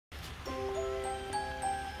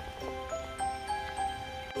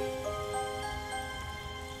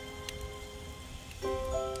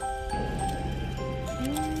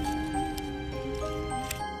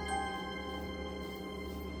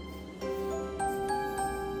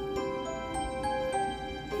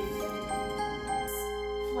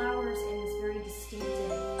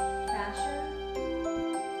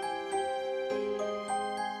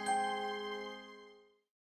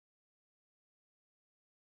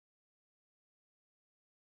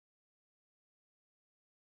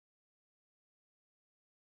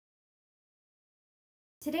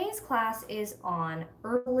Today's class is on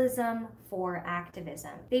herbalism for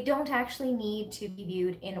activism. They don't actually need to be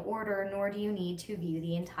viewed in order, nor do you need to view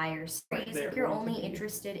the entire series if you're only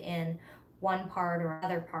interested in one part or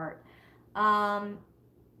other part.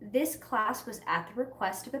 This class was at the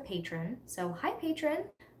request of a patron. So hi patron.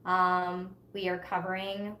 We are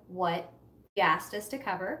covering what you asked us to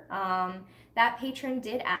cover. That patron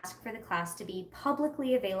did ask for the class to be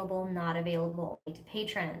publicly available, not available only to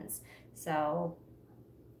patrons. So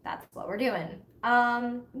that's what we're doing.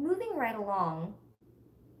 Moving right along,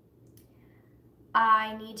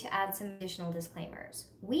 I need to add some additional disclaimers.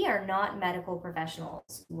 We are not medical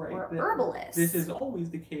professionals. Right. We're herbalists. This is always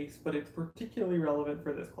the case, but it's particularly relevant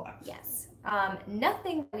for this class. Yes.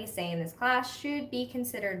 Nothing we say in this class should be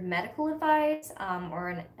considered medical advice or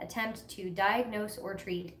an attempt to diagnose or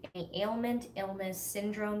treat any ailment, illness,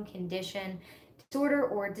 syndrome, condition, disorder,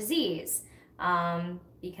 or disease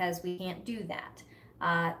because we can't do that.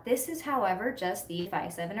 This is, however, just the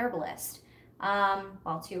advice of an herbalist.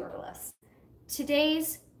 Well, two herbalists.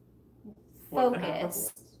 Today's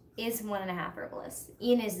focus is 1.5 herbalists.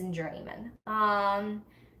 Ian is in journeyman.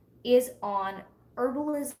 Is on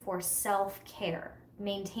herbalism for self-care,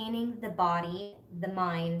 maintaining the body, the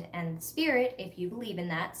mind, and the spirit, if you believe in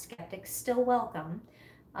that. Skeptics still welcome.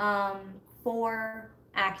 For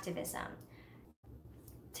activism.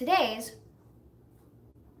 Today's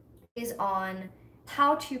is on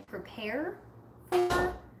how to prepare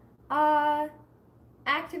for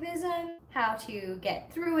activism, how to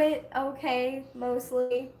get through it okay,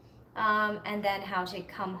 mostly, and then how to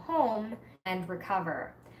come home and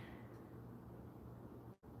recover.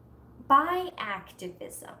 By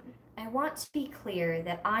activism, I want to be clear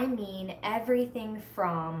that I mean everything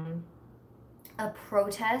from a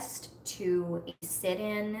protest to a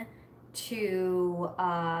sit-in to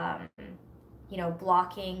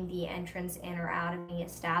blocking the entrance in or out of the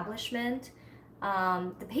establishment.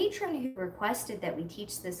 The patron who requested that we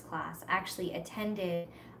teach this class actually attended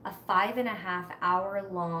a 5.5-hour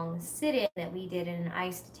long sit-in that we did in an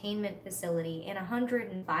ice detainment facility in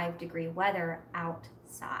 105-degree weather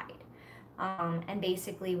outside. And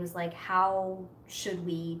basically was like, how should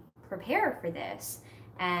we prepare for this?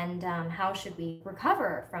 And how should we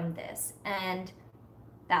recover from this? And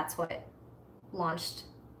that's what launched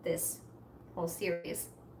this whole series.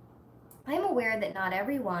 I'm aware that not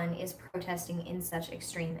everyone is protesting in such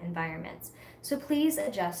extreme environments, so please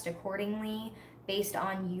adjust accordingly based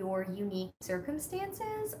on your unique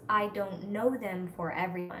circumstances. I don't know them for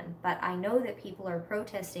everyone, but I know that people are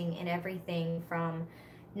protesting in everything from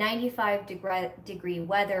 95-degree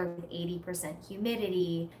weather with 80%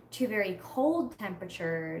 humidity to very cold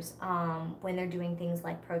temperatures when they're doing things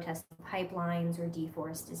like protesting pipelines or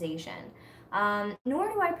deforestation.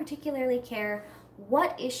 Nor do I particularly care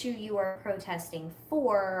what issue you are protesting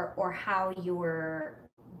for or how you're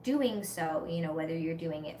doing so, whether you're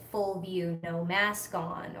doing it full view, no mask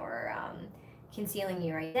on, or concealing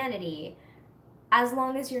your identity, as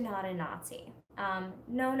long as you're not a Nazi.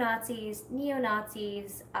 No Nazis,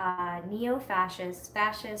 neo-Nazis, neo-fascists,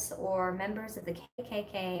 fascists, or members of the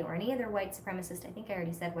KKK or any other white supremacist. I think I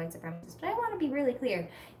already said white supremacist, but I want to be really clear.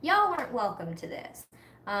 Y'all aren't welcome to this.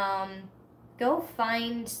 Go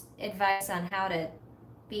find advice on how to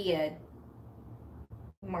be a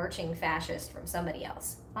marching fascist from somebody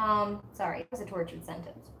else. Sorry, it was a tortured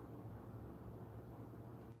sentence.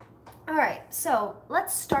 All right, so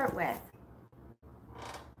let's start with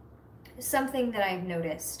something that I've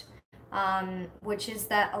noticed, which is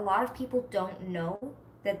that a lot of people don't know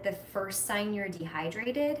that the first sign you're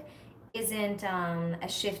dehydrated isn't a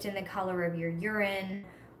shift in the color of your urine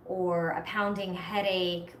or a pounding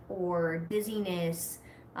headache or dizziness.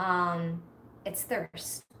 It's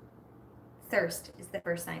thirst. Thirst is the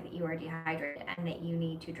first sign that you are dehydrated and that you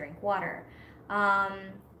need to drink water.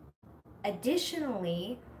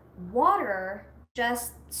 Additionally, water,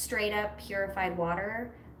 just straight up purified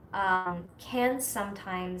water, can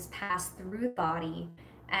sometimes pass through the body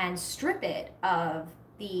and strip it of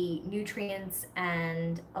the nutrients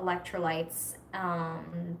and electrolytes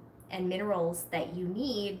and minerals that you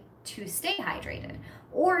need to stay hydrated.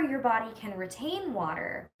 Or your body can retain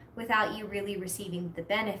water without you really receiving the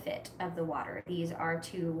benefit of the water. These are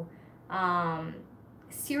two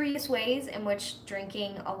serious ways in which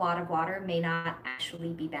drinking a lot of water may not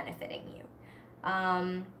actually be benefiting you.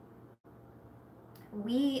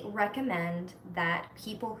 We recommend that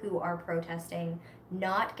people who are protesting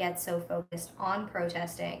not get so focused on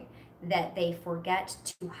protesting that they forget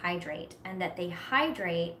to hydrate, and that they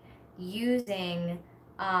hydrate using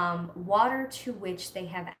water to which they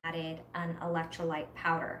have added an electrolyte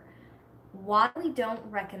powder. Why we don't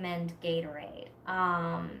recommend Gatorade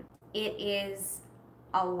It is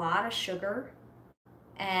a lot of sugar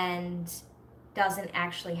and doesn't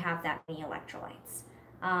actually have that many electrolytes.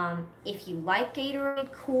 If you like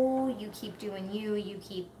Gatorade, cool, you keep doing you, you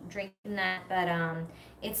keep drinking that, but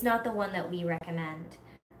it's not the one that we recommend.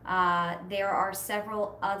 There are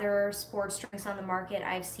several other sports drinks on the market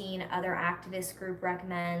I've seen other activist group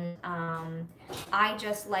recommend. I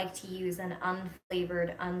just like to use an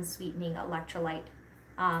unflavored, unsweetening electrolyte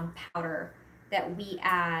powder that we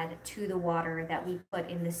add to the water that we put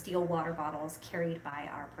in the steel water bottles carried by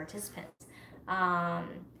our participants.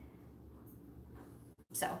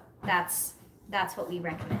 So that's what we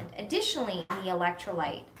recommend. Additionally, in the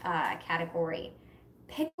electrolyte category,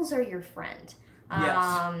 pickles are your friend.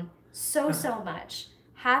 Yes. So much.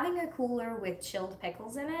 Having a cooler with chilled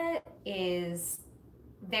pickles in it is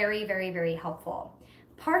very, very, very helpful.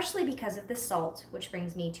 Partially because of the salt, which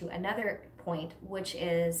brings me to another point, which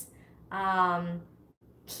is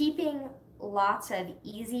keeping lots of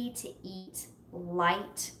easy to eat,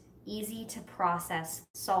 light, easy to process,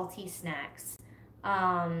 salty snacks,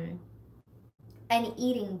 and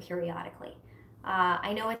eating periodically.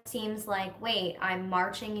 I know it seems like, wait, I'm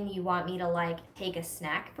marching and you want me to like take a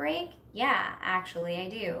snack break? Yeah, actually I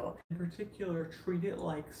do. In particular, treat it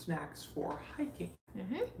like snacks for hiking.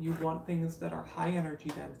 Mm-hmm. You want things that are high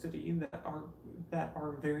energy density, that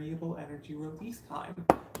are variable energy release time,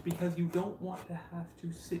 because you don't want to have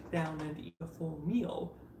to sit down and eat a full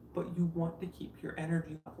meal, but you want to keep your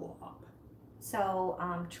energy level up. So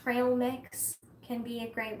trail mix can be a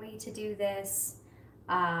great way to do this.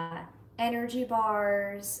 Energy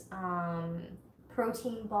bars,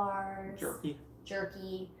 protein bars,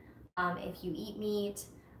 jerky, if you eat meat,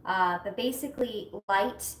 but basically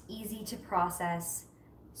light, easy to process,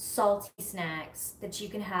 salty snacks that you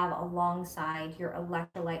can have alongside your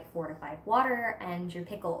electrolyte fortified water and your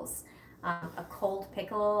pickles. A cold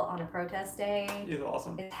pickle on a protest day is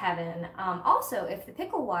awesome. Is heaven. Also, if the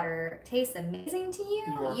pickle water tastes amazing to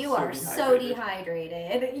you, you are so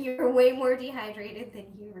dehydrated. You're way more dehydrated than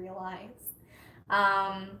you realize.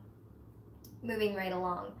 Moving right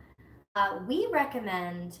along. We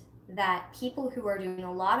recommend that people who are doing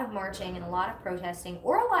a lot of marching and a lot of protesting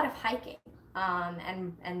or a lot of hiking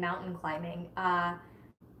and mountain climbing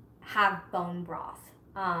have bone broth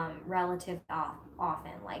relative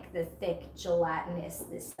often, like the thick gelatinous,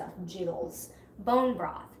 this stuff jiggles, bone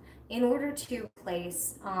broth, in order to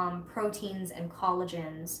replace proteins and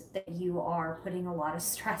collagens that you are putting a lot of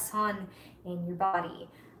stress on in your body.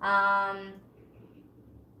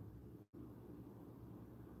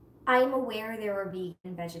 I'm aware there are vegan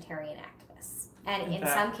and vegetarian activists. And in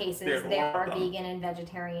some cases, there are vegan and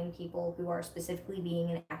vegetarian people who are specifically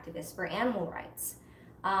being an activist for animal rights.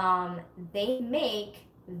 They make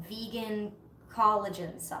vegan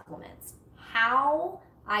collagen supplements. How?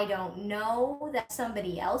 I don't know. That's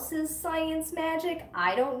somebody else's science magic.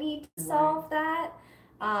 I don't need to solve that.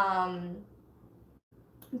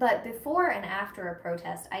 But before and after a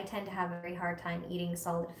protest, I tend to have a very hard time eating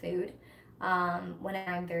solid food. When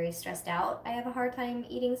I'm very stressed out, I have a hard time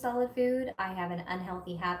eating solid food. I have an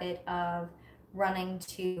unhealthy habit of running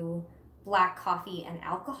to black coffee and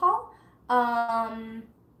alcohol,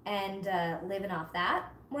 and living off that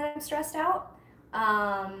when I'm stressed out.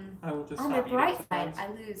 I will just on the bright side, I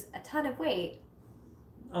lose a ton of weight.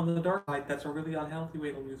 On the dark side, that's a really unhealthy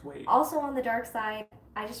way to lose weight. Also on the dark side,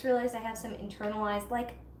 I just realized I have some internalized,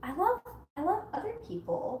 like, I love other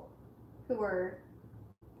people who are,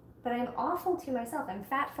 but I'm awful to myself. I'm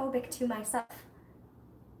fat phobic to myself.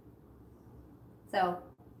 So,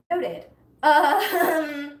 noted.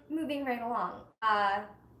 Moving right along.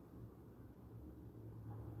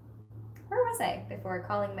 Where was I before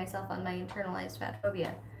calling myself on my internalized fat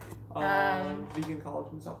phobia? Vegan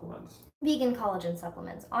collagen supplements. Vegan collagen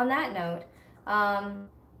supplements. On that note,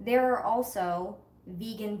 there are also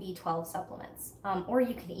vegan B12 supplements, or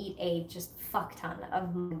you can eat a just fuck ton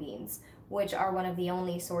of mung beans, which are one of the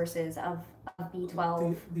only sources of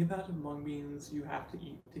B12. The amount of mung beans you have to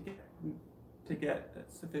eat to get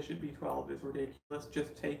sufficient B12 is ridiculous.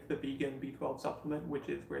 Just take the vegan B12 supplement, which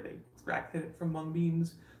is where they extracted it from mung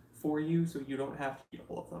beans for you, so you don't have to eat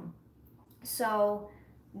all of them. So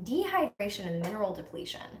dehydration and mineral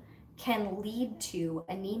depletion can lead to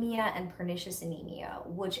anemia and pernicious anemia,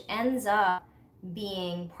 which ends up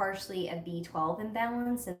being partially a B12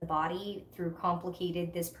 imbalance in the body through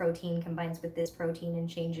complicated, this protein combines with this protein and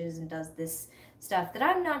changes and does this stuff that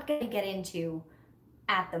I'm not going to get into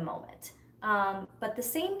at the moment. But the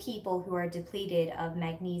same people who are depleted of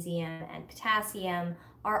magnesium and potassium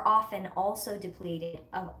are often also depleted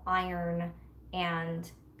of iron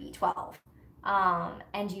and B12.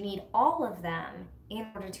 And you need all of them in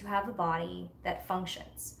order to have a body that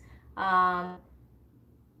functions. I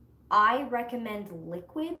recommend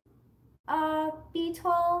liquid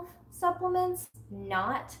B12 supplements,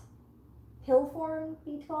 not pill form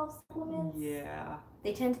B12 supplements. Yeah.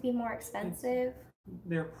 They tend to be more expensive.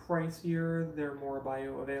 They're pricier, they're more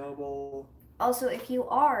bioavailable. Also, if you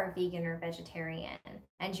are a vegan or vegetarian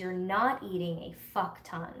and you're not eating a fuck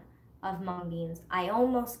ton of mung beans, I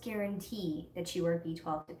almost guarantee that you are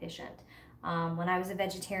B12 deficient. When I was a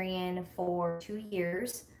vegetarian for 2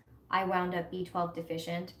 years, I wound up B12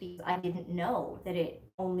 deficient because I didn't know that it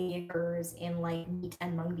only occurs in like meat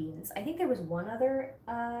and mung beans. I think there was one other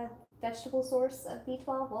vegetable source of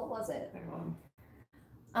B12. What was it? Hang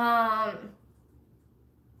on.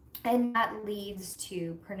 And that leads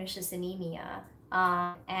to pernicious anemia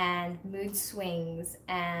and mood swings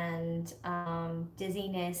and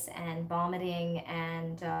dizziness and vomiting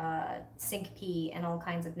and syncope and all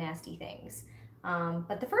kinds of nasty things.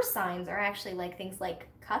 But the first signs are actually like things like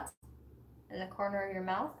cuts in the corner of your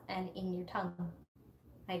mouth and in your tongue,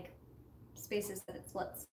 like spaces that it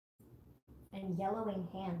slits, and yellowing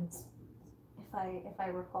hands, if I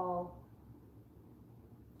recall.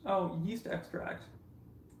 Oh, yeast extract.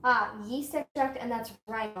 Yeast extract, and that's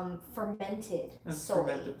right. Fermented soy.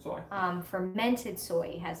 Fermented soy. Fermented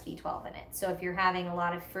soy has B12 in it. So if you're having a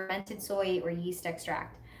lot of fermented soy or yeast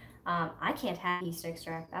extract, I can't have yeast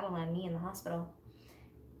extract. That'll land me in the hospital.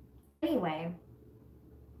 Anyway,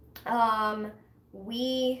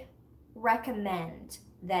 we recommend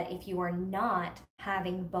that if you are not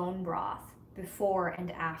having bone broth before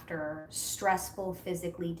and after stressful,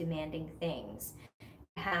 physically demanding things,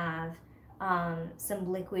 have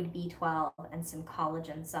some liquid B12 and some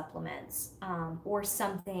collagen supplements, or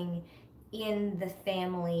something in the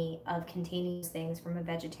family of containing things from a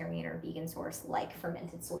vegetarian or vegan source, like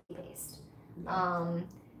fermented soy paste.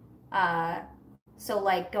 So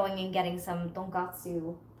like going and getting some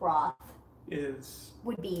tonkatsu broth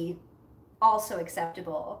would be also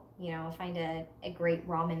acceptable. You know, find a great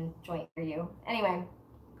ramen joint for you. Anyway.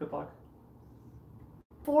 Good luck.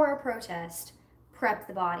 For a protest, prep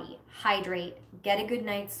the body, hydrate, get a good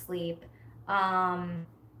night's sleep,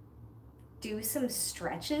 do some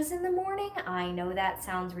stretches in the morning. I know that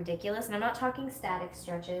sounds ridiculous, and I'm not talking static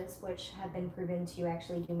stretches, which have been proven to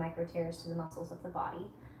actually do micro tears to the muscles of the body.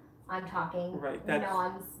 I'm talking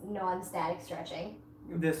non-static stretching.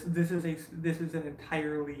 This is a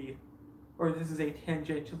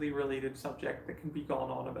tangentially related subject that can be gone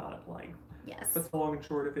on about at length. Yes. But the long and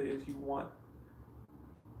short of it is you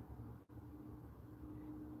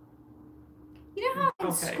know how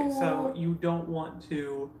in school... so you don't want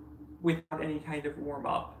to, without any kind of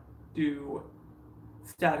warm-up, do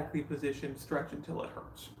statically positioned stretch until it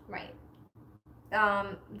hurts. Right.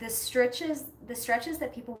 The stretches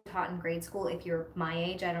that people taught in grade school, if you're my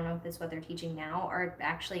age, I don't know if that's what they're teaching now, are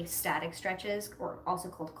actually static stretches, or also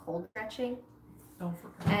called cold stretching. Oh,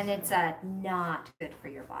 and it's not good for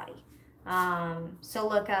your body. So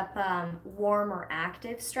look up warm or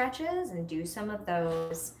active stretches and do some of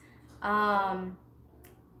those.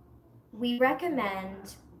 We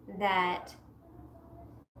recommend that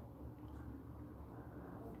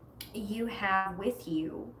you have with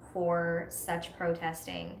you for such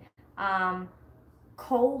protesting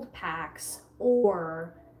cold packs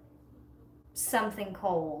or something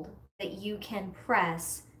cold that you can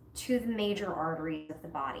press to the major arteries of the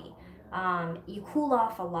body. You cool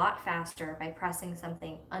off a lot faster by pressing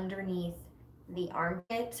something underneath the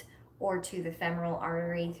armpit or to the femoral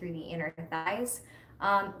artery through the inner thighs.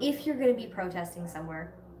 If you're going to be protesting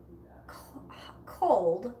somewhere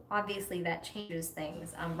cold, obviously that changes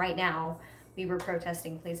things. Right now, we were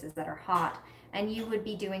protesting places that are hot, and you would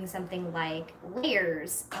be doing something like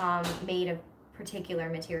layers made of particular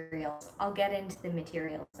materials. I'll get into the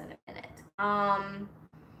materials in a minute.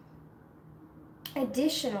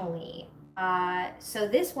 Additionally, so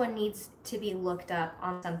this one needs to be looked up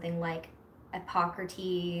on something like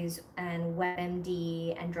Hippocrates and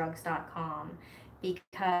WebMD and drugs.com,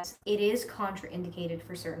 because it is contraindicated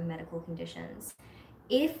for certain medical conditions.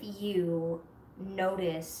 If you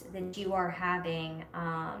notice that you are having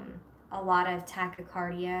a lot of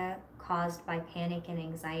tachycardia caused by panic and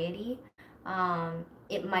anxiety,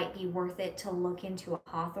 it might be worth it to look into a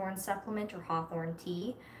hawthorn supplement or hawthorn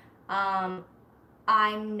tea. I'm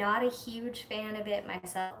not a huge fan of it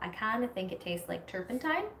myself. I kind of think it tastes like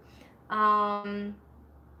turpentine.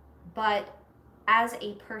 But as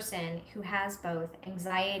a person who has both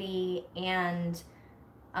anxiety and,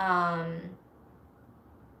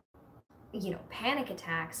 panic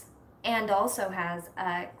attacks, and also has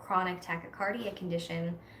a chronic tachycardia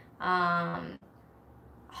condition,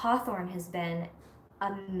 Hawthorne has been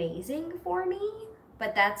amazing for me,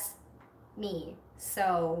 but that's me.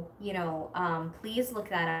 So, please look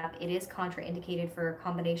that up. It is contraindicated for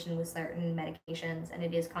combination with certain medications, and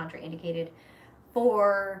it is contraindicated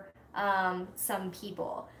for some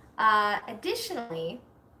people. Additionally,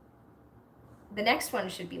 the next one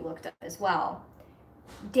should be looked up as well.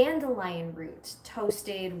 Dandelion root,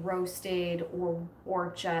 toasted, roasted,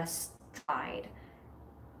 or just dried,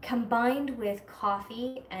 combined with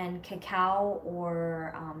coffee and cacao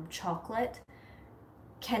or chocolate,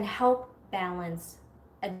 can help balance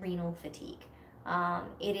adrenal fatigue.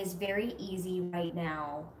 It is very easy right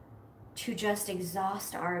now to just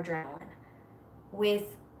exhaust our adrenaline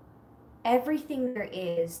with everything there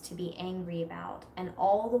is to be angry about, and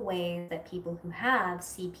all the ways that people who have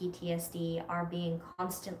CPTSD are being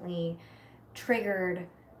constantly triggered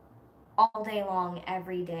all day long,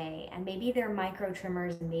 every day. And maybe they're micro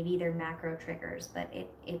triggers and maybe they're macro triggers, but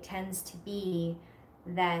it tends to be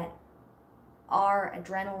that our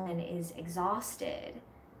adrenaline is exhausted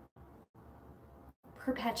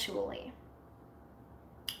perpetually.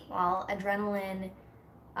 While adrenaline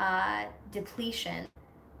depletion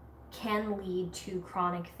can lead to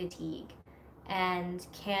chronic fatigue and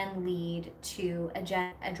can lead to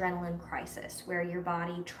adrenaline crisis, where your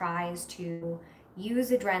body tries to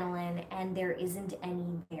use adrenaline and there isn't any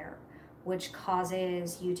there, which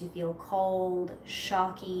causes you to feel cold,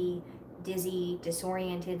 shocky, dizzy,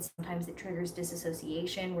 disoriented. Sometimes it triggers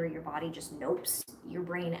disassociation, where your body just nopes your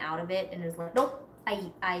brain out of it and is like, nope,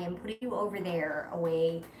 I am putting you over there,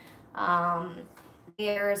 away.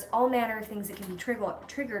 There's all manner of things that can be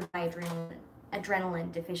triggered by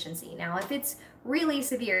adrenaline deficiency. Now, if it's really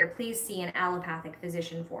severe, please see an allopathic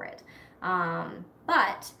physician for it.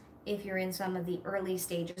 But if you're in some of the early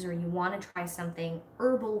stages or you want to try something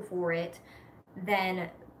herbal for it, then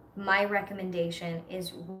my recommendation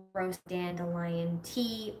is roasted dandelion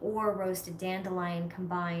tea or roasted dandelion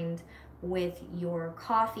combined with your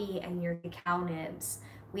coffee and your cacao nibs.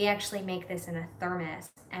 We actually make this in a thermos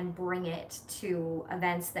and bring it to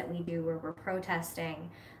events that we do where we're protesting,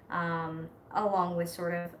 along with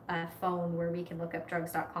sort of a phone where we can look up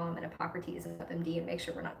drugs.com and Hippocrates and WebMD and make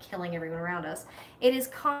sure we're not killing everyone around us. It is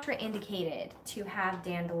contraindicated to have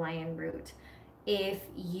dandelion root if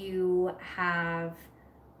you have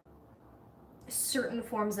certain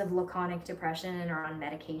forms of laconic depression and are on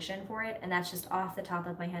medication for it. And that's just off the top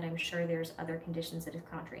of my head. I'm sure there's other conditions that it's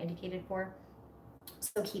contraindicated for.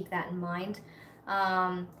 So keep that in mind.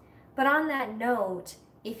 But on that note,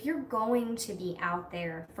 if you're going to be out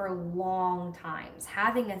there for long times,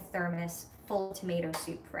 having a thermos full of tomato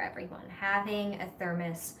soup for everyone, having a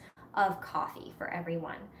thermos of coffee for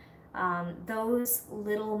everyone, those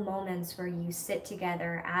little moments where you sit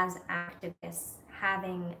together as activists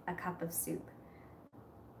having a cup of soup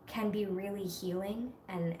can be really healing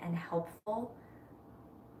and helpful.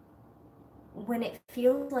 When it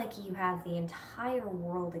feels like you have the entire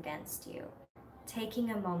world against you,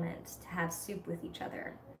 taking a moment to have soup with each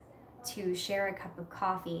other, to share a cup of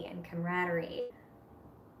coffee and camaraderie,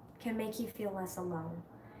 can make you feel less alone.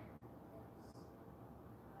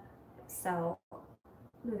 So,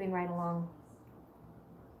 moving right along.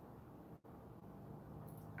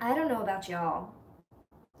 I don't know about y'all,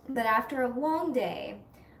 but after a long day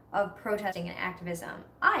of protesting and activism,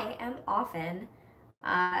 I am often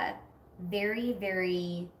very,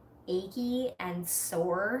 very achy and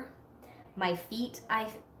sore. My feet, I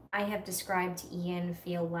have described to Ian,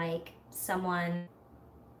 feel like someone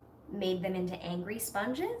made them into angry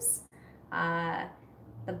sponges.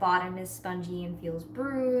 The bottom is spongy and feels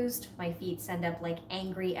bruised. My feet send up like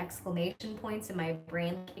angry exclamation points in my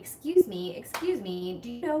brain. Like, excuse me,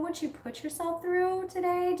 do you know what you put yourself through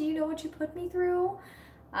today? Do you know what you put me through?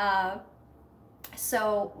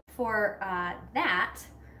 So for that,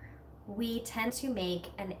 we tend to make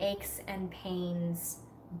an aches and pains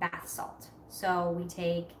bath salt. So we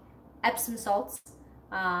take Epsom salts,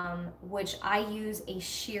 which I use a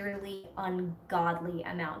sheerly ungodly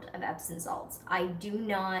amount of Epsom salts. I do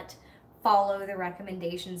not follow the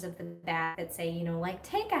recommendations of the bath that say, like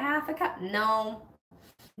take a half a cup. No,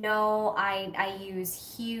 I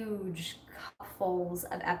use huge cupfuls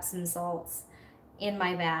of Epsom salts in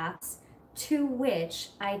my baths, to which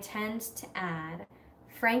I tend to add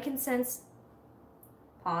frankincense.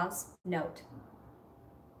 Pause, note.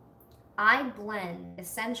 I blend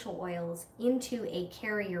essential oils into a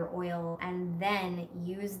carrier oil and then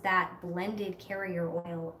use that blended carrier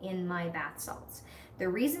oil in my bath salts. The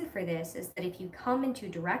reason for this is that if you come into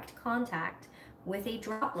direct contact with a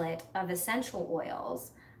droplet of essential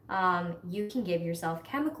oils, you can give yourself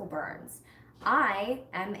chemical burns. I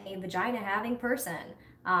am a vagina having person.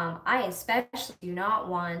 I especially do not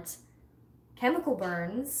want chemical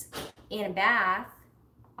burns in a bath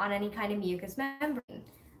on any kind of mucous membrane.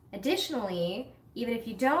 Additionally, even if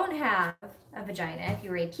you don't have a vagina, if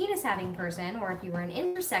you're a penis having person or if you were an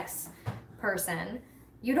intersex person,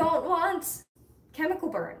 you don't want chemical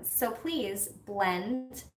burns. So please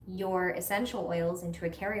blend your essential oils into a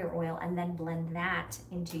carrier oil and then blend that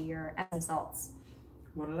into your Epsom salts.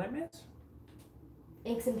 What did I miss?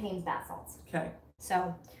 Aches and pains bath salts. Okay.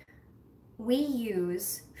 So we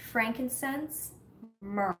use frankincense,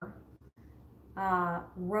 myrrh,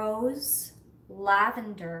 rose,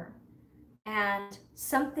 lavender, and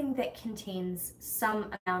something that contains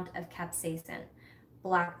some amount of capsaicin.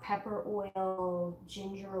 Black pepper oil,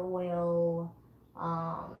 ginger oil,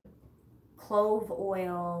 clove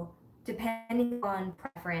oil, depending on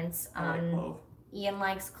preference. I like clove. Ian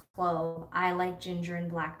likes clove. I like ginger and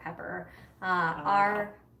black pepper.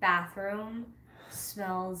 Our bathroom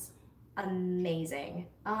smells amazing.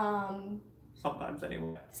 Sometimes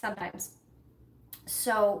anyway. Sometimes.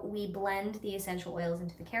 So we blend the essential oils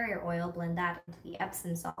into the carrier oil, blend that into the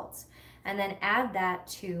Epsom salts, and then add that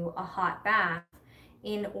to a hot bath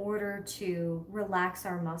in order to relax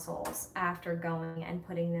our muscles after going and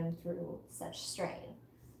putting them through such strain.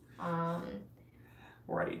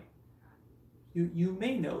 Right. You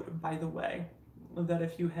may note, by the way, that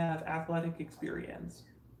if you have athletic experience,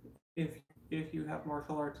 if you have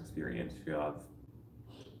martial arts experience, if you have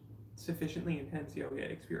sufficiently intense yoga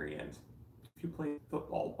experience, if you play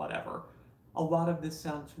football, whatever, a lot of this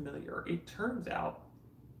sounds familiar. It turns out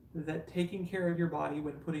that taking care of your body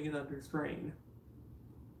when putting it under strain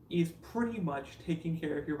is pretty much taking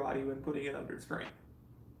care of your body when putting it under strain.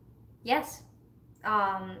 Yes.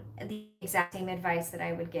 The exact same advice that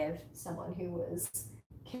I would give someone who was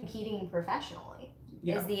competing professionally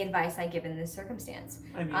is the advice I give in this circumstance.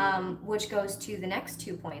 I mean, which goes to the next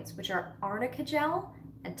 2 points, which are arnica gel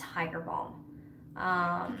and tiger balm.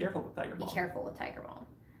 be careful with tiger balm. Be careful with tiger balm.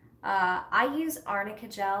 I use arnica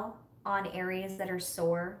gel on areas that are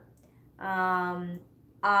sore.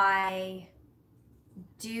 I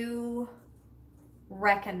do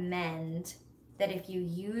recommend that if you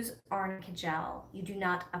use arnica gel, you do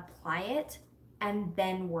not apply it and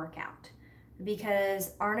then work out,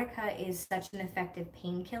 because arnica is such an effective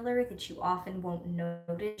painkiller that you often won't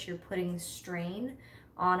notice you're putting strain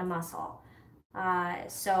on a muscle.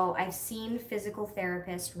 So I've seen physical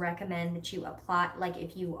therapists recommend that you apply, like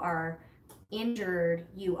if you are injured,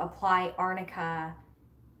 you apply arnica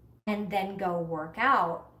and then go work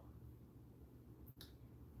out.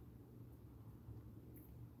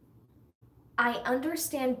 I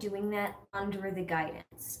understand doing that under the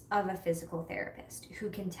guidance of a physical therapist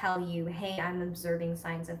who can tell you, hey, I'm observing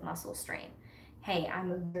signs of muscle strain. Hey,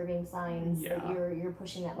 I'm observing signs that you're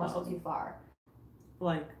pushing that muscle too far.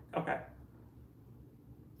 Like, okay.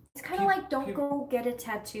 It's kind of like don't go get a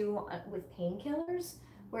tattoo with painkillers,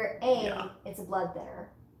 where A, it's a blood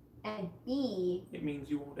thinner, and B, it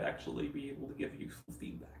means you won't actually be able to give useful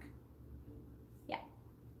feedback. Yeah.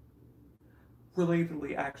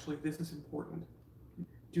 Relatedly, actually, this is important.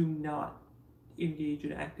 Do not engage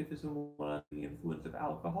in activism when under the influence of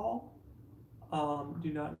alcohol.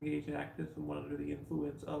 Do not engage in activism when under the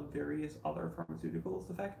influence of various other pharmaceuticals.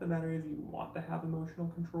 The fact of the matter is you want to have emotional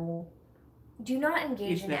control. Do not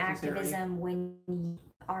engage in activism when you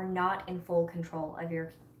are not in full control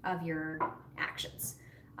of your actions.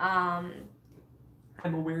 I'm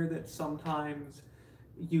aware that sometimes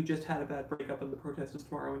you just had a bad breakup and the protest is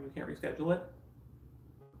tomorrow and you can't reschedule it.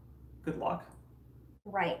 Good luck.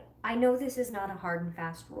 Right. I know this is not a hard and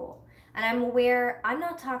fast rule. And I'm aware, I'm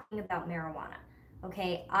not talking about marijuana.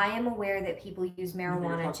 Okay? I am aware that people use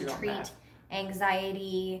marijuana to treat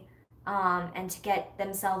anxiety, and to get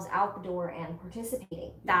themselves out the door and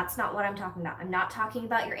participating. That's not what I'm talking about. I'm not talking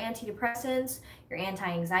about your antidepressants, your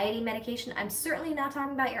anti-anxiety medication. I'm certainly not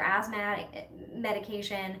talking about your asthmatic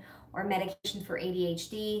medication or medication for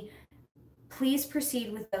ADHD. Please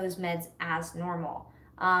proceed with those meds as normal.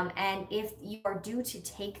 And if you are due to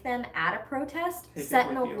take them at a protest, set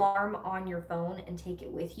an alarm on your phone and take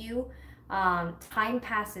it with you. Time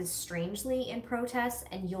passes strangely in protests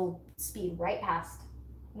and you'll speed right past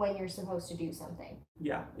when you're supposed to do something.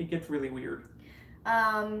 Yeah, it gets really weird.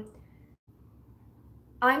 I'm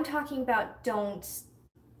talking about don't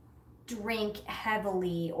drink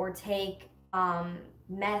heavily or take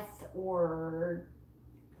meth or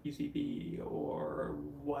PCP or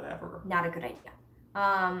whatever. Not a good idea.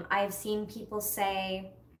 I've seen people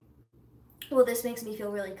say, well, this makes me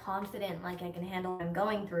feel really confident, like I can handle what I'm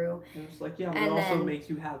going through. And it's like, yeah, but it And also then makes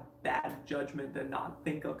you have bad judgment and not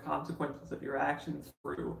think of consequences of your actions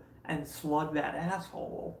through and slug that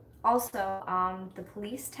asshole. also, the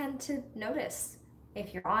police tend to notice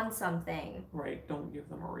if you're on something. Right, don't give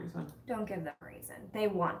them a reason. Don't give them a reason. They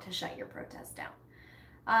want to shut your protest down.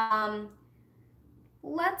 Um,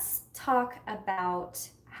 let's talk about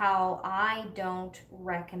how I don't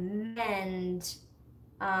recommend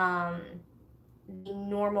the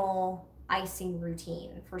normal icing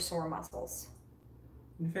routine for sore muscles.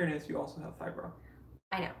 In fairness, you also have fibro.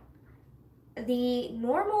 I know. The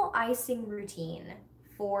normal icing routine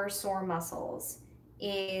for sore muscles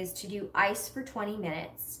is to do ice for 20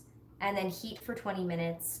 minutes, and then heat for 20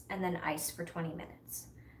 minutes, and then ice for 20 minutes.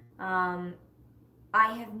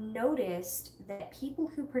 I have noticed that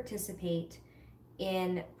people who participate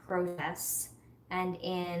in protests and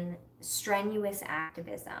in strenuous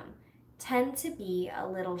activism tend to be a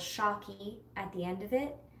little shocky at the end of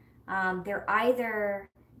it. They're either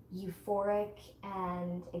euphoric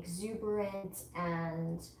and exuberant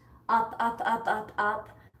and up,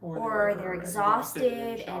 or they're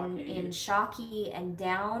exhausted and shocky and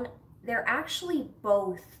down. They're actually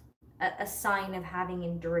both a sign of having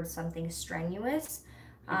endured something strenuous.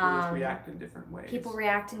 People just react in different ways. People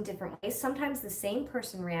react in different ways. Sometimes the same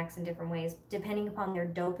person reacts in different ways, depending upon their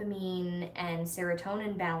dopamine and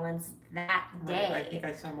serotonin balance that day. Right. I think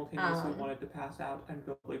I simultaneously wanted to pass out and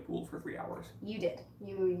go play pool for 3 hours. You did.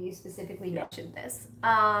 You specifically mentioned this.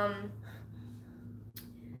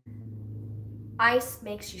 Ice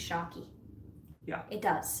makes you shocky. Yeah. It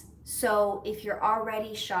does. So if you're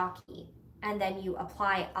already shocky and then you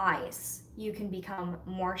apply ice, you can become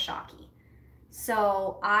more shocky.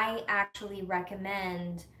 So I actually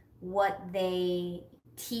recommend what they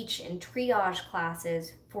teach in triage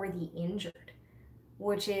classes for the injured,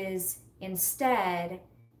 which is instead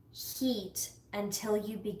heat until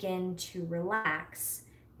you begin to relax,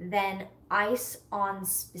 then ice on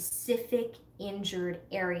specific injured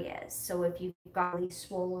areas. So if you've got really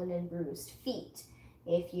swollen and bruised feet,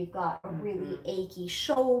 if you've got a really achy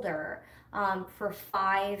shoulder, for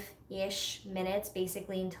 5-ish minutes,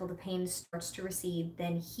 basically until the pain starts to recede,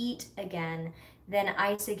 then heat again, then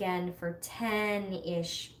ice again for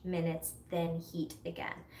 10-ish minutes, then heat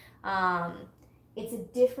again. It's a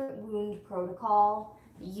different wound protocol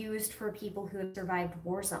used for people who have survived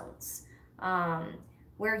war zones,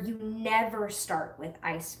 where you never start with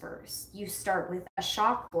ice first. You start with a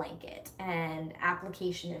shock blanket and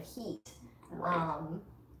application of heat. Right.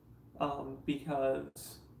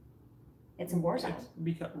 Because it's a war zone.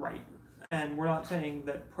 Right. And we're not saying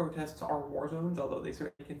that protests are war zones, although they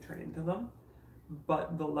certainly can turn into them.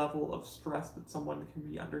 But the level of stress that someone can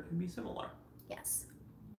be under can be similar. Yes.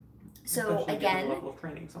 So especially again, the level of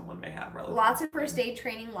training someone may have. Lots of first aid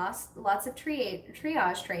training, lots of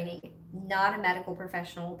triage training. Not a medical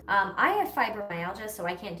professional. I have fibromyalgia, so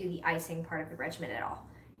I can't do the icing part of the regimen at all.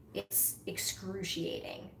 It's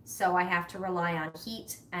excruciating. So I have to rely on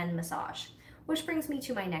heat and massage. Which brings me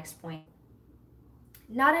to my next point.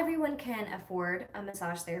 Not everyone can afford a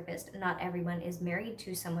massage therapist. Not everyone is married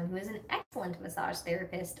to someone who is an excellent massage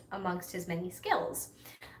therapist amongst his many skills.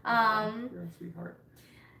 You're a sweetheart.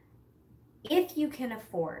 If you can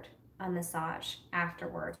afford a massage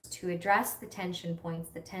afterwards to address the tension points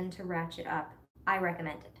that tend to ratchet up, I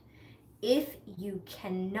recommend it. If you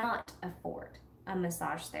cannot afford a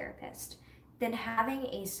massage therapist, then having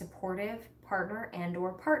a supportive partner and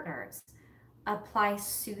or partners apply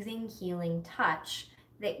soothing, healing touch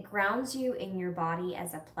that grounds you in your body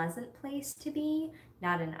as a pleasant place to be,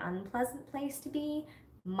 not an unpleasant place to be,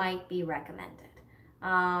 might be recommended.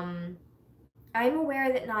 I'm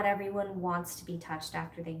aware that not everyone wants to be touched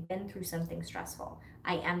after they've been through something stressful.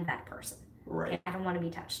 I am that person. Right. I don't want to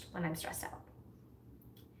be touched when I'm stressed out.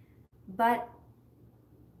 But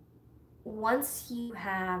once you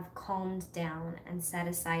have calmed down and set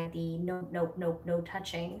aside the no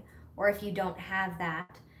touching, or if you don't have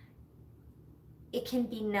that, it can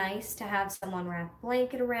be nice to have someone wrap a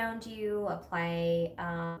blanket around you, apply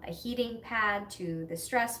a heating pad to the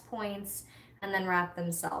stress points, and then wrap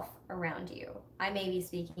themselves around you. I may be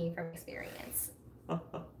speaking from experience.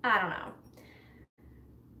 I don't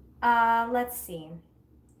know. Let's see.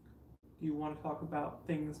 Do you want to talk about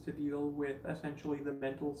things to deal with essentially the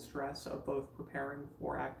mental stress of both preparing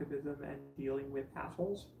for activism and dealing with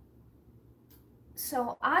hassles?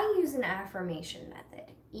 So I use an affirmation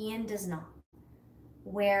method. Ian does not.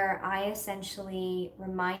 Where I essentially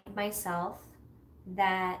remind myself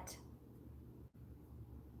that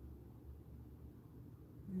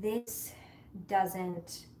this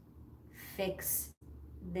doesn't fix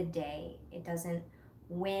the day. It doesn't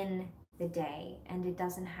win the day, and it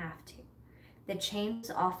doesn't have to. The change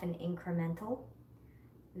is often incremental,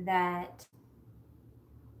 that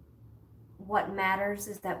what matters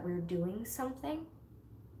is that we're doing something.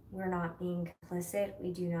 We're not being complicit.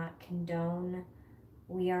 We do not condone.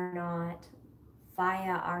 We are not,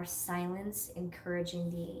 via our silence, encouraging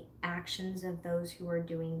the actions of those who are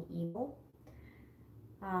doing evil.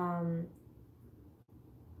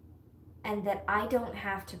 And that I don't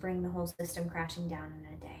have to bring the whole system crashing down in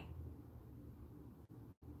a day.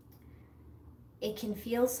 It can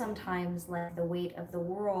feel sometimes like the weight of the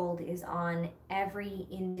world is on every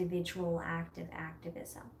individual act of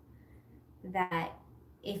activism. That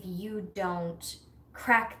if you don't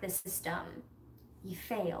crack the system, you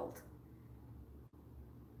failed.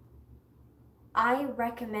 I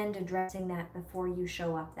recommend addressing that before you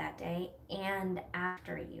show up that day and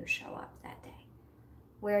after you show up that day.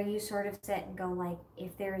 Where you sort of sit and go like,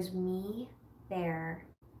 if there's me there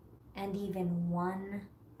and even one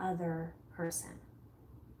other person,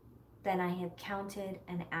 then I have counted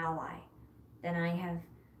an ally. Then I have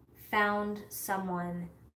found someone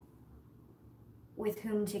with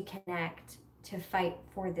whom to connect to fight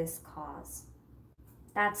for this cause.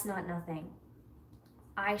 That's not nothing.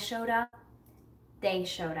 I showed up, they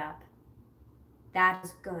showed up. That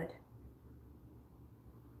is good.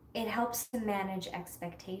 It helps to manage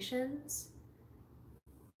expectations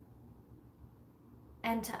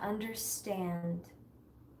and to understand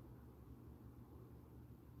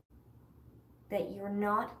that you're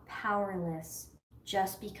not powerless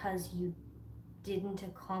just because you didn't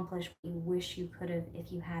accomplish what you wish you could have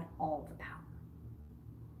if you had all the power.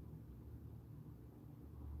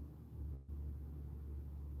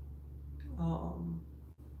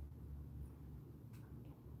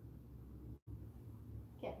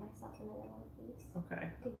 Get myself another one, please. Okay.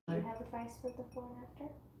 Do you have advice for the before and after?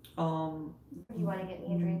 Or do you want to get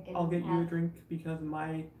me a drink? I'll get you a drink because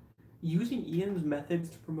using Ian's methods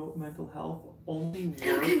to promote mental health only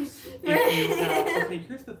works if you have. Okay,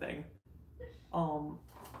 here's the thing.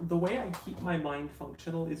 The way I keep my mind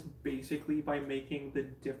functional is basically by making the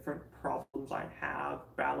different problems I have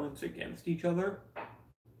balance against each other.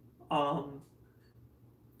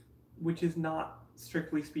 Which is not,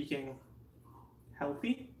 strictly speaking,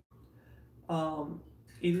 healthy.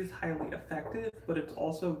 It is highly effective, but it's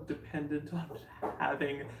also dependent on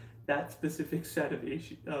having that specific set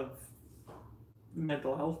of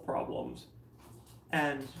mental health problems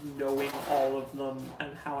and knowing all of them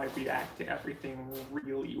and how I react to everything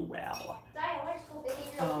really well. Dialectical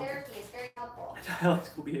behavioral therapy is very helpful.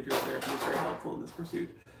 Dialectical behavioral therapy is very helpful in this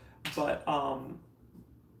pursuit. But,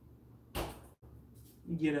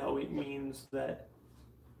 it means that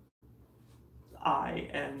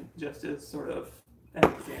and just as sort of an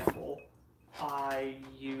example, I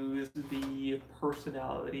use the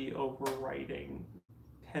personality overriding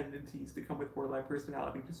tendencies that come with borderline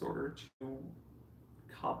personality disorder to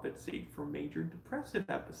compensate for major depressive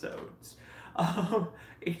episodes.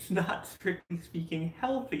 It's not, strictly speaking,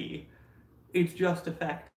 healthy. It's just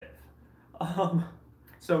effective.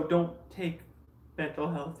 So don't take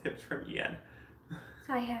mental health tips from Ian.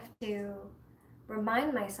 I have to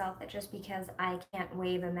remind myself that just because I can't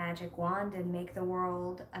wave a magic wand and make the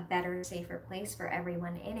world a better, safer place for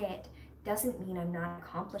everyone in it, doesn't mean I'm not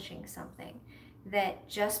accomplishing something. That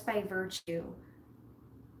just by virtue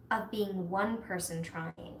of being one person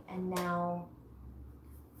trying, and now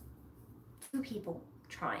 2 people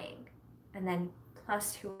trying, and then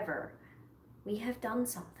plus whoever, we have done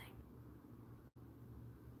something.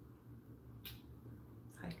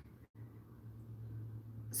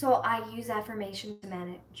 So I use affirmation to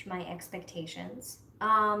manage my expectations.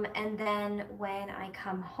 And then when I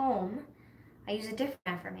come home, I use a different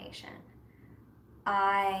affirmation.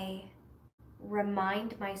 I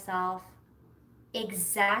remind myself,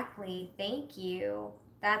 exactly, thank you.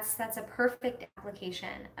 That's a perfect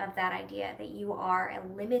application of that idea that you are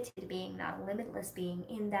a limited being, not a limitless being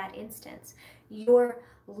in that instance. Your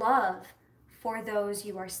love for those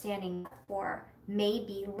you are standing up for may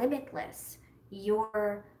be limitless.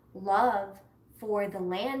 Your love for the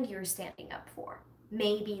land you're standing up for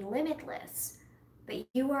may be limitless, but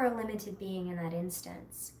you are a limited being in that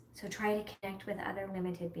instance. So try to connect with other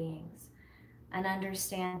limited beings and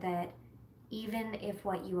understand that even if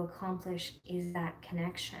what you accomplish is that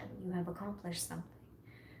connection, you have accomplished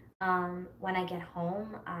something. When I get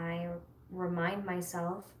home, I remind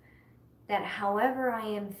myself that however I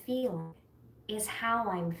am feeling is how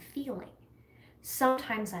I'm feeling.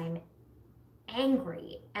 Sometimes I'm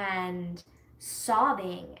angry and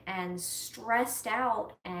sobbing and stressed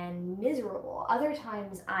out and miserable. Other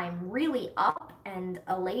times I'm really up and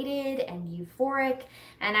elated and euphoric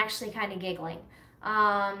and actually kind of giggling.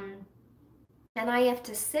 And I have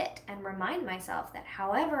to sit and remind myself that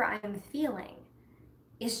however I'm feeling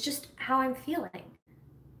is just how I'm feeling.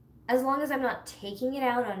 As long as I'm not taking it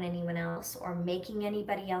out on anyone else or making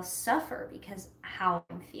anybody else suffer because how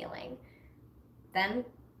I'm feeling, then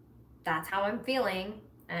that's how I'm feeling.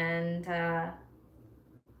 And I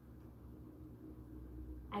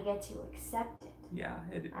get to accept it. Yeah,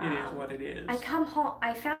 it is what it is. I come home,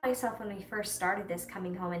 I found myself when we first started this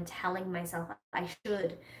coming home and telling myself I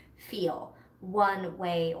should feel one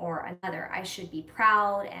way or another. I should be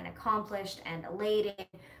proud and accomplished and elated,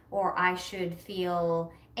 or I should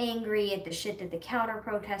feel angry at the shit that the counter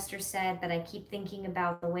protester said, but I keep thinking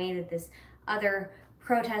about the way that this other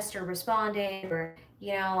protester responded, or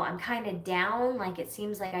I'm kind of down, like it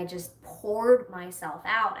seems like I just poured myself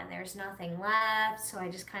out and there's nothing left, so I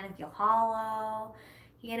just kind of feel hollow.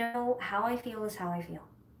 How I feel is how I feel,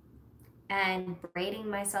 and berating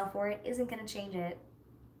myself for it isn't going to change it.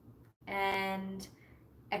 And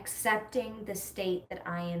accepting the state that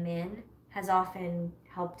I am in has often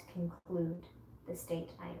helped conclude the state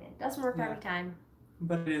I'm in. Doesn't work every time,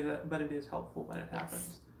 but it is helpful when it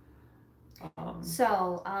happens.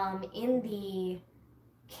 In the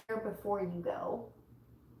care before you go,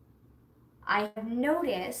 I have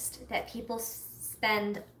noticed that people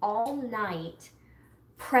spend all night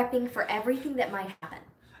prepping for everything that might happen.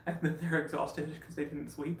 And then they're exhausted because they didn't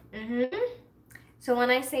sleep. So when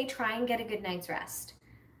I say try and get a good night's rest,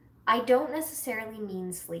 I don't necessarily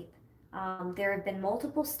mean sleep. There have been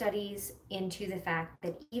multiple studies into the fact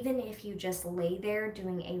that even if you just lay there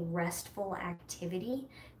doing a restful activity,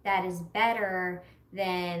 that is better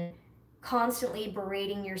than constantly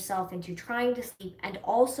berating yourself into trying to sleep, and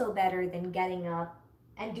also better than getting up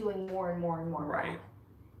and doing more and more and more. Right.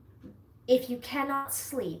 If you cannot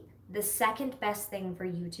sleep, the second best thing for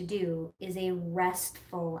you to do is a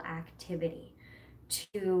restful activity.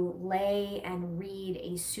 To lay and read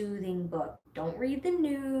a soothing book. Don't read the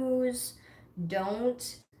news.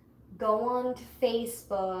 Don't go on to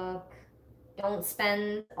Facebook. Don't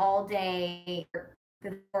spend all day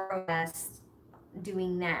before rest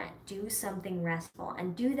doing that. Do something restful,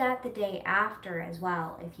 and do that the day after as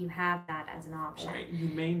well if you have that as an option. Right. You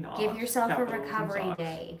may not. Give yourself a recovery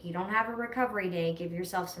day. If you don't have a recovery day, give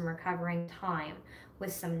yourself some recovering time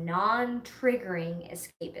with some non-triggering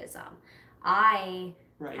escapism. I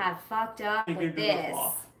have fucked up with this.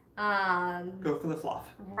 Go for the fluff.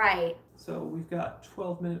 Right. So we've got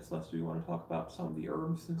 12 minutes left. Do you want to talk about some of the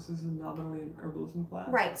herbs, since this is nominally an herbalism class?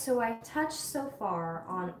 Right. So I've touched so far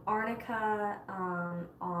on arnica,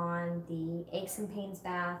 on the aches and pains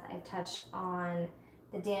bath. I've touched on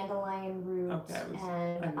the dandelion root. Okay, I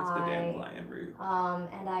missed the dandelion root.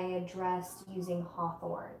 And I addressed using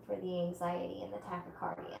hawthorn for the anxiety and the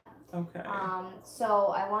tachycardia. Okay.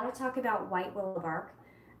 So I want to talk about white willow bark,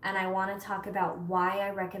 and I want to talk about why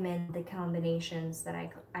I recommend the combinations that I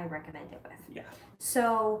recommend it with. Yeah.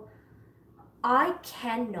 So I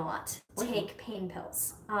cannot take pain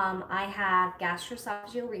pills. I have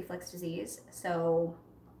gastroesophageal reflux disease, so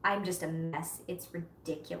I'm just a mess. It's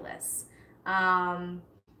ridiculous.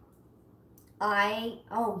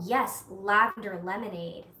 Yes, lavender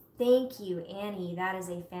lemonade. Thank you, Annie. That is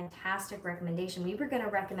a fantastic recommendation. We were going to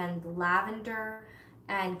recommend lavender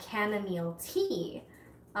and chamomile tea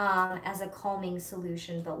as a calming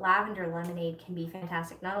solution, but lavender lemonade can be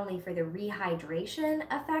fantastic, not only for the rehydration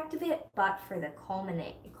effect of it, but for the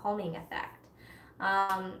calming effect.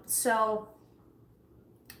 So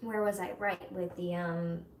where was I? Right, with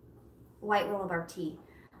the white willow bark tea.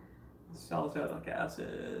 Salicylic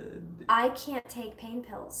acid. I can't take pain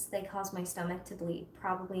pills. They cause my stomach to bleed,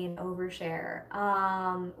 probably an overshare,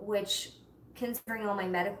 which, considering all my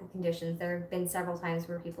medical conditions, there have been several times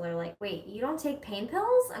where people are like, wait, you don't take pain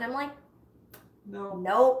pills? And I'm like,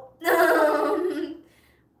 nope. But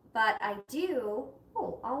I do.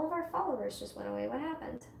 Oh, all of our followers just went away. What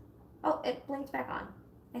happened? Oh, it blinked back on.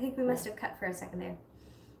 I think we must have cut for a second there.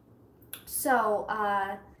 So,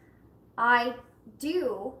 I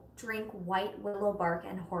do drink white willow bark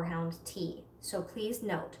and horehound tea. So please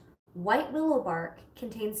note, white willow bark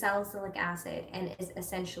contains salicylic acid and is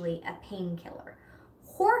essentially a painkiller.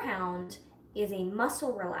 Horehound is a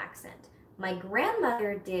muscle relaxant. My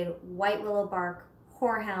grandmother did white willow bark,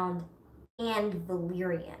 horehound, and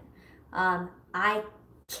valerian. I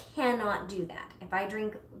cannot do that. If I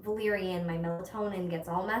drink valerian, my melatonin gets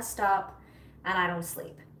all messed up and I don't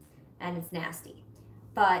sleep. And it's nasty.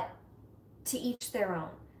 But to each their own.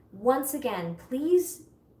 Once again, please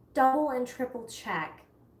double and triple check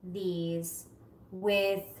these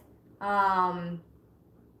with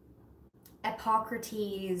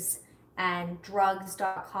Epocrates and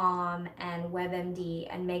drugs.com and WebMD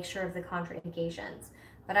and make sure of the contraindications.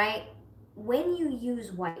 But when you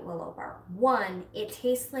use white willow bark, one, it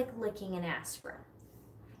tastes like licking an aspirin.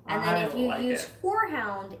 And then if you use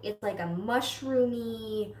horehound, it's like a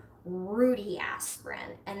mushroomy, rooty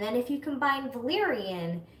aspirin. And then if you combine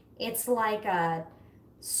valerian, it's like a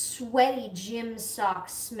sweaty gym sock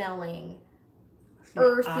smelling,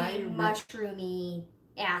 earthy, mushroomy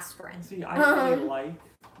aspirin. See, I really like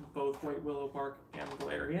both white willow bark and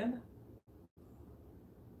valerian.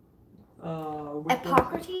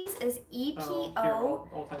 Epocrates is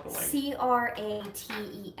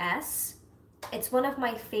EPOCRATES. It's one of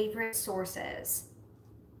my favorite sources.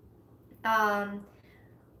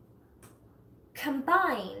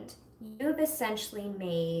 Combined, you've essentially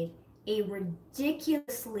made a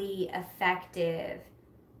ridiculously effective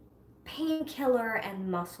painkiller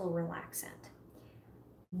and muscle relaxant,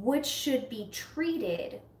 which should be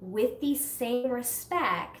treated with the same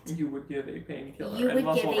respect you would give a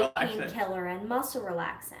painkiller and muscle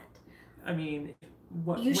relaxant. I mean,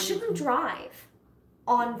 you shouldn't drive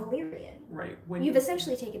on valerian. Right. You've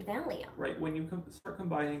essentially taken Valium. Right. When you start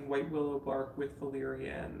combining white willow bark with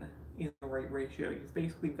valerian in the right ratio, you've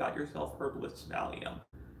basically got yourself herbalist Valium.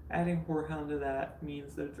 Adding horehound to that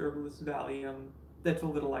means that it's herbalist Valium that's a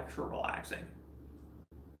little extra relaxing.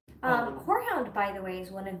 Horehound, by the way,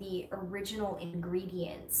 is one of the original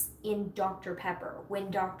ingredients in Dr. Pepper,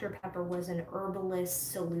 when Dr. Pepper was an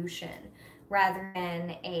herbalist solution rather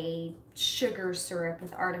than a sugar syrup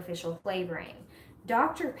with artificial flavoring.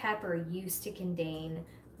 Dr. Pepper used to contain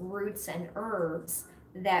roots and herbs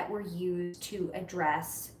that were used to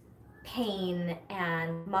address pain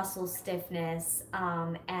and muscle stiffness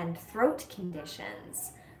and throat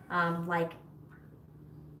conditions. Like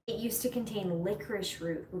it used to contain licorice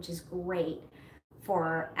root, which is great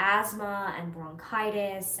for asthma and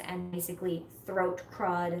bronchitis and basically throat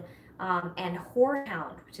crud, and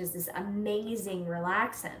horehound, which is this amazing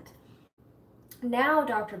relaxant. Now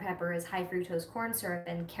Dr. Pepper is high fructose corn syrup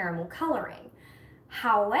and caramel coloring.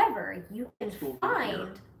 However, you can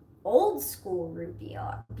find old school root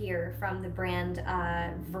beer from the brand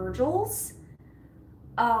Virgil's.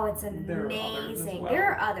 Oh, it's amazing.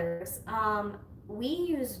 There are others. We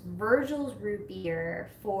use Virgil's root beer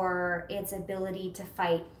for its ability to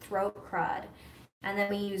fight throat crud. And then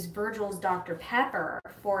we use Virgil's Dr. Pepper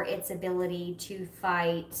for its ability to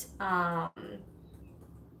fight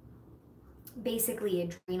basically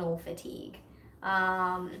adrenal fatigue.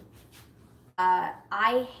 I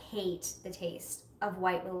hate the taste of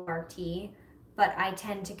white willow bark tea, but I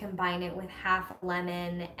tend to combine it with half a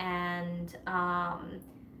lemon and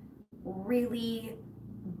really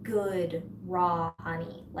good raw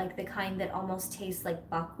honey, like the kind that almost tastes like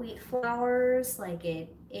buckwheat flowers. Like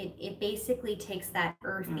it basically takes that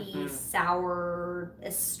earthy, sour,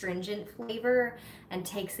 astringent flavor and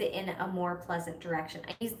takes it in a more pleasant direction.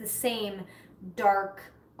 I use the same dark,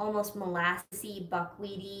 almost molassy,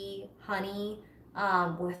 buckwheaty honey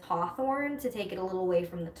with hawthorn to take it a little away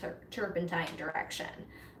from the turpentine direction.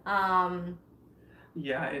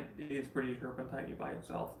 Yeah, it is pretty turpentine by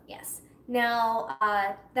itself. Yes. Now,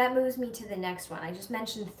 that moves me to the next one. I just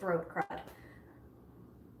mentioned throat crud.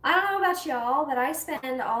 I don't know about y'all, but I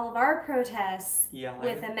spend all of our protests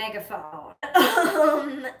with a megaphone.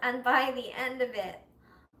 And by the end of it,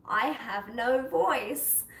 I have no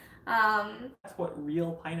voice. That's what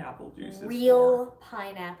real pineapple juice is for. Real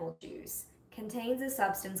pineapple juice contains a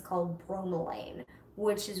substance called bromelain,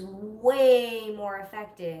 which is way more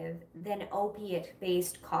effective than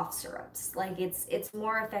opiate-based cough syrups. Like it's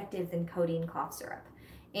more effective than codeine cough syrup.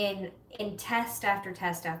 In test after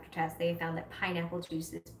test after test, they found that pineapple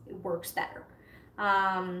juice works better.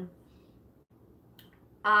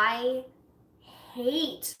 I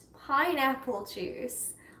hate pineapple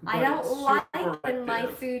juice. But I don't like when my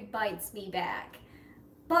food bites me back.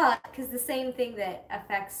 But because the same thing that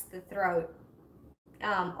affects the throat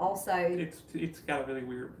also it's got a really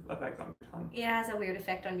weird effect on your tongue. It has a weird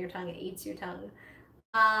effect on your tongue. It eats your tongue.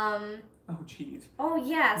 Oh jeez. Oh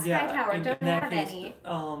yeah, Sky Tower. Don't have any.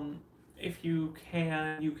 If you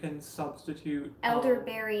can substitute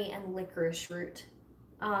elderberry and licorice root.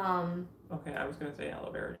 Okay, I was gonna say aloe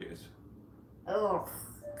vera juice. Oh.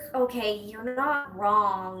 Okay, you're not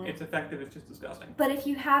wrong. It's effective, it's just disgusting. But if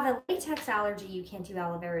you have a latex allergy, you can't do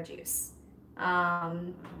aloe vera juice.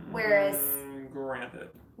 Whereas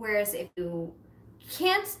if you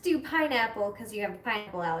can't do pineapple because you have a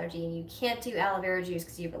pineapple allergy, and you can't do aloe vera juice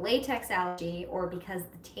because you have a latex allergy, or because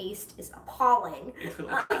the taste is appalling. It's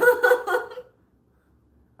really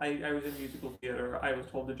I was in musical theater. I was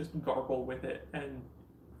told to just gargle with it and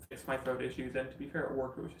fix my throat issues, and to be fair, at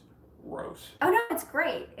work it was just gross. Oh no, it's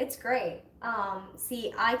great. It's great.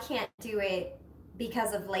 See, I can't do it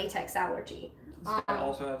because of latex allergy. I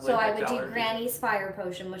also have so I latex would do allergy. Granny's fire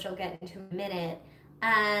potion, which I'll get into in a minute.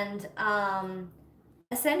 And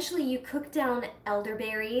essentially you cook down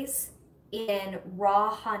elderberries in raw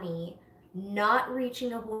honey, not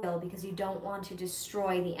reaching a boil because you don't want to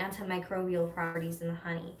destroy the antimicrobial properties in the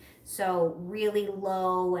honey. So really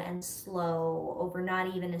low and slow over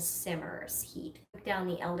not even a simmer's heat. Cook down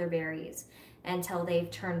the elderberries until they've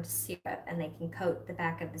turned to syrup and they can coat the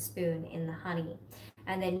back of the spoon in the honey.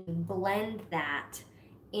 And then you blend that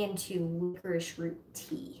into licorice root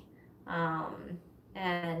tea.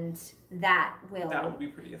 And that would be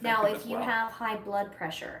pretty effective. Now, if you have high blood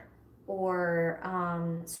pressure or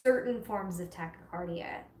certain forms of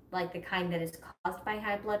tachycardia, like the kind that is caused by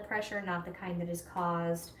high blood pressure, not the kind that is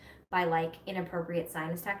caused by like inappropriate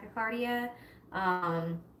sinus tachycardia,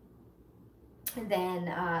 then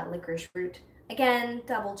licorice root. Again,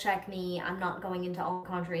 double check me. I'm not going into all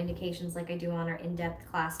contraindications like I do on our in-depth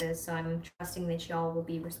classes, so I'm trusting that y'all will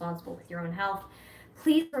be responsible with your own health.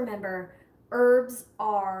 Please remember, herbs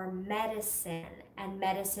are medicine, and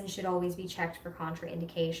medicine should always be checked for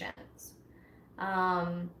contraindications.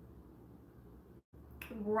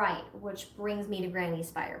 Right, which brings me to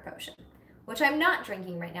Granny's Fire Potion, which I'm not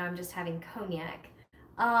drinking right now. I'm just having cognac.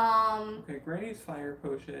 Okay, Granny's Fire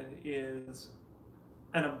Potion is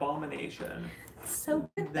an abomination. So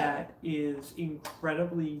good. That is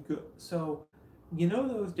incredibly good. So, you know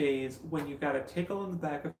those days when you've got a tickle in the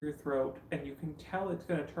back of your throat and you can tell it's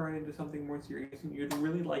going to turn into something more serious and you'd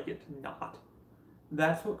really like it to not?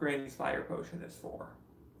 That's what Granny's Fire Potion is for.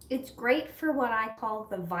 It's great for what I call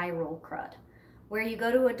the viral crud, where you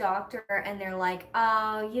go to a doctor and they're like,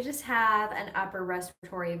 oh, you just have an upper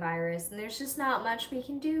respiratory virus and there's just not much we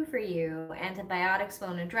can do for you. Antibiotics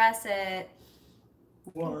won't address it.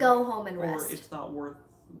 Go home and rest. Or it's not worth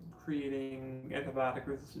creating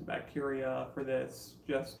antibiotic-resistant bacteria for this.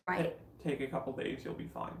 Just take a couple days, you'll be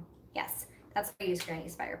fine. Yes, that's what I use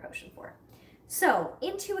Granny's Fire Potion for. So,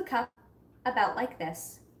 into a cup about like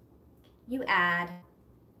this, you add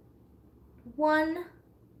 1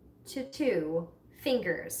 to 2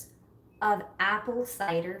 fingers of apple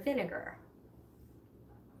cider vinegar.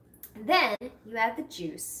 Then you add the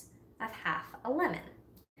juice of half a lemon.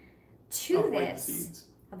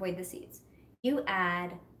 Avoid the seeds. You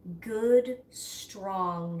add good,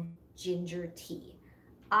 strong ginger tea.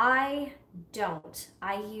 I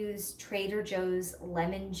use Trader Joe's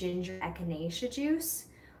lemon ginger echinacea juice.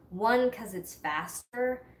 One, because it's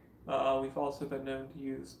faster. We've also been known to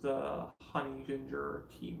use the honey ginger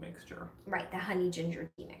tea mixture. Right, the honey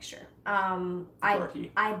ginger tea mixture. I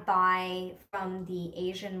buy from the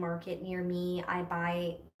Asian market near me. I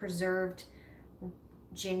buy preserved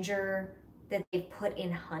ginger that they put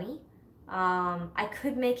in honey. I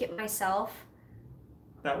could make it myself.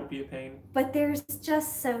 That would be a pain. But they're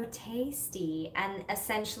just so tasty, and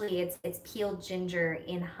essentially it's peeled ginger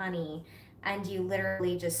in honey, and you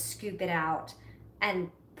literally just scoop it out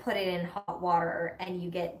and put it in hot water, and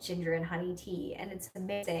you get ginger and honey tea, and it's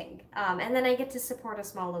amazing. And then I get to support a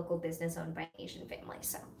small local business owned by an Asian family.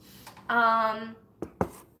 So,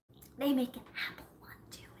 they make an apple one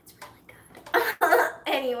too. It's really good.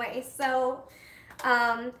 Anyway, so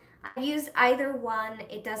I use either one.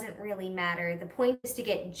 It doesn't really matter. The point is to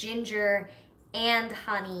get ginger and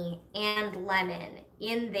honey and lemon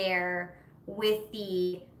in there with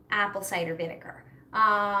the apple cider vinegar.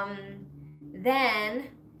 Then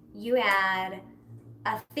you add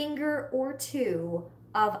a finger or 2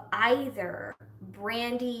 of either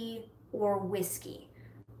brandy or whiskey.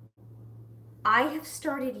 I have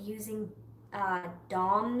started using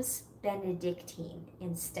Dom's Benedictine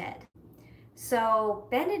instead. So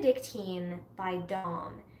Benedictine by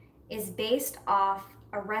Dom is based off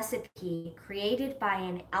a recipe created by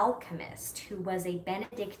an alchemist who was a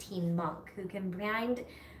Benedictine monk who combined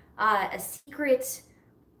a secret,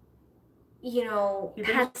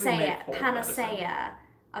 panacea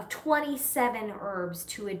of 27 herbs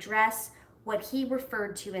to address what he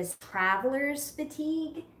referred to as traveler's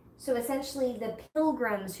fatigue. So essentially the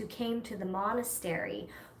pilgrims who came to the monastery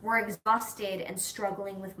were exhausted and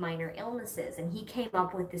struggling with minor illnesses, and he came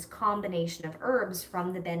up with this combination of herbs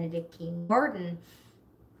from the Benedictine garden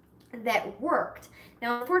that worked.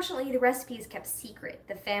 Now, unfortunately, the recipe is kept secret.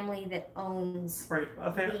 The family that owns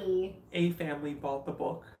a family bought the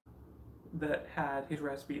book that had his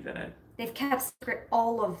recipes in it. They've kept secret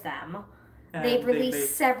all of them. They've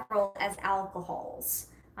released several as alcohols.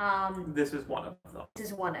 This is one of them. This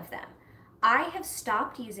is one of them. I have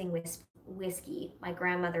stopped using whiskey. My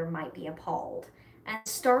grandmother might be appalled. and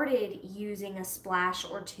started using a splash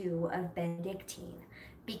or two of Benedictine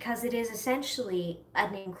because it is essentially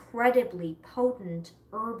an incredibly potent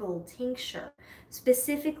herbal tincture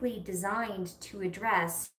specifically designed to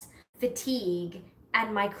address fatigue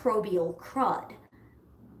and microbial crud.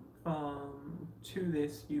 To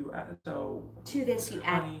this you add honey,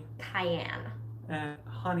 add cayenne. And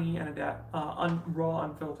honey and raw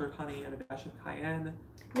unfiltered honey and a dash of cayenne.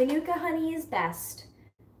 Manuka honey is best.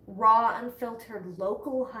 Raw unfiltered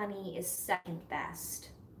local honey is second best.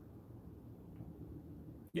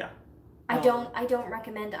 Yeah. I don't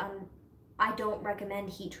recommend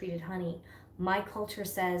heat treated honey. My culture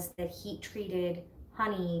says that heat treated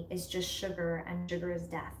honey is just sugar, and sugar is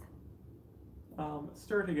death.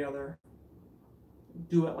 Stir together.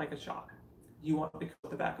 Do it like a shot. You want to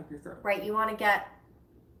coat the back of your throat. Right, you want to get,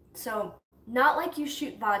 so not like you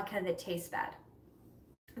shoot vodka that tastes bad.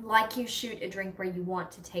 Like you shoot a drink where you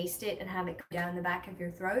want to taste it and have it go down the back of your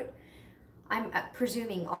throat. I'm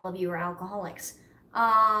presuming all of you are alcoholics.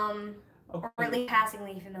 Okay. Or at least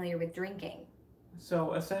passingly familiar with drinking.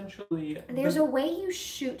 So essentially... There's a way you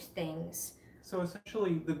shoot things. So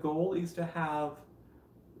essentially the goal is to have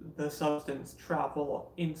the substance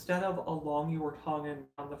travel instead of along your tongue and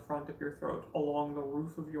down the front of your throat, along the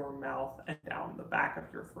roof of your mouth and down the back of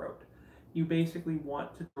your throat. You basically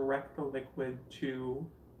want to direct the liquid to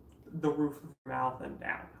the roof of your mouth and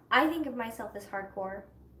down. I think of myself as hardcore.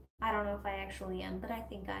 I don't know if I actually am, but I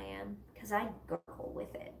think I am because I gargle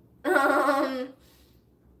with it.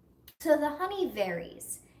 So the honey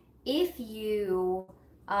varies. If you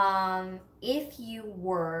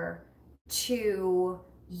were to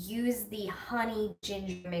use the honey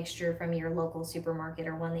ginger mixture from your local supermarket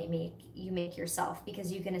or one that you make yourself, because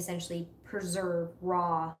you can essentially preserve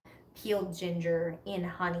raw peeled ginger in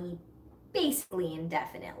honey basically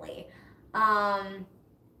indefinitely,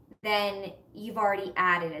 then you've already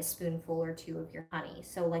added a spoonful or two of your honey,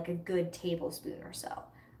 so like a good tablespoon or so.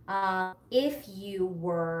 If you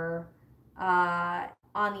were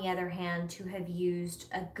on the other hand, to have used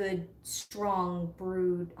a good, strong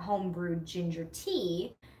home brewed ginger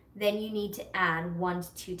tea, then you need to add 1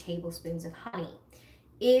 to 2 tablespoons of honey.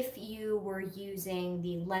 If you were using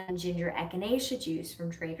the lemon ginger echinacea juice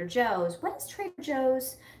from Trader Joe's, what is Trader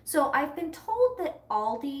Joe's? So I've been told that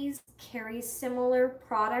Aldi's carries similar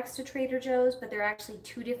products to Trader Joe's, but they're actually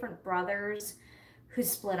 2 different brothers who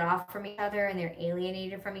split off from each other and they're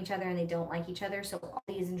alienated from each other and they don't like each other. So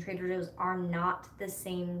Aldi's and Trader Joe's are not the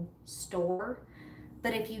same store.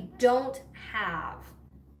 But if you don't have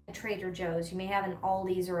a Trader Joe's, you may have an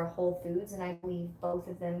Aldi's or a Whole Foods, and I believe both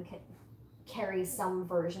of them carry some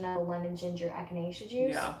version of a lemon ginger echinacea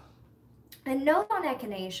juice. Yeah. And note on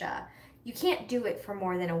echinacea, you can't do it for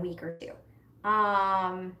more than a week or 2.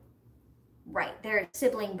 Right, they're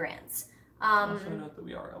sibling brands. Also note that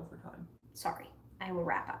we are over time. Sorry. I will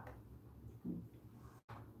wrap up.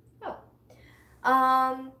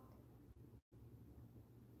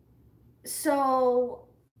 So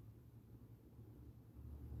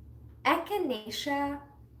echinacea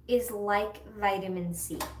is like vitamin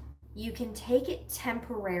C. You can take it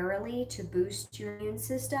temporarily to boost your immune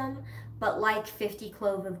system, but like 50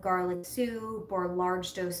 clove of garlic soup or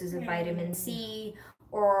large doses of vitamin C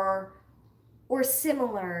or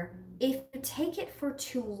similar, if you take it for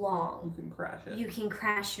too long, you can crash it. You can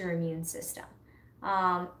crash your immune system.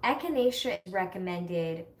 Echinacea is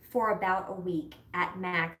recommended for about a week, at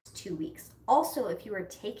max 2 weeks. Also, if you are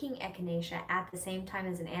taking echinacea at the same time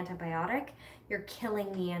as an antibiotic, you're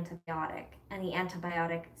killing the antibiotic, and the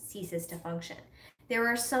antibiotic ceases to function. There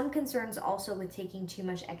are some concerns also with taking too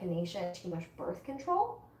much echinacea, too much birth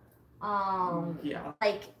control. Yeah.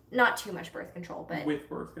 Like, not too much birth control, but with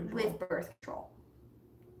birth control. With birth control.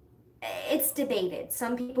 It's debated.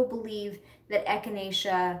 Some people believe that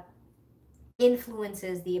echinacea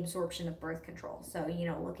influences the absorption of birth control. So,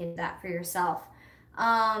 look into that for yourself.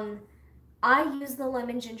 I use the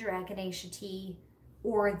lemon ginger echinacea tea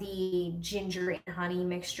or the ginger and honey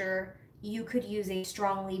mixture. You could use a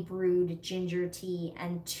strongly brewed ginger tea,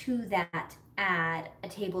 and to that add a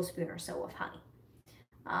tablespoon or so of honey.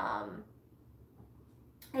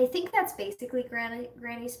 I think that's basically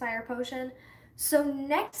Granny's Fire Potion. So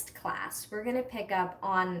next class, we're going to pick up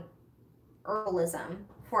on Herbalism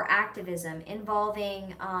for Activism,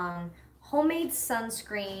 involving homemade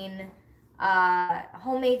sunscreen,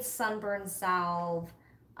 homemade sunburn salve,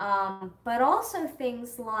 but also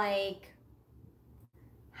things like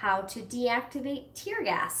how to deactivate tear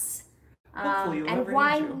gas, and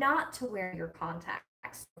why not to wear your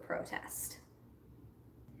contacts to protest.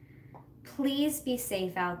 Please be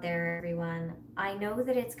safe out there, everyone. I know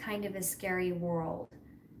that it's kind of a scary world,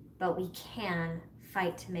 but we can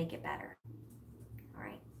fight to make it better. All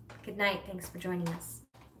right. Good night. Thanks for joining us.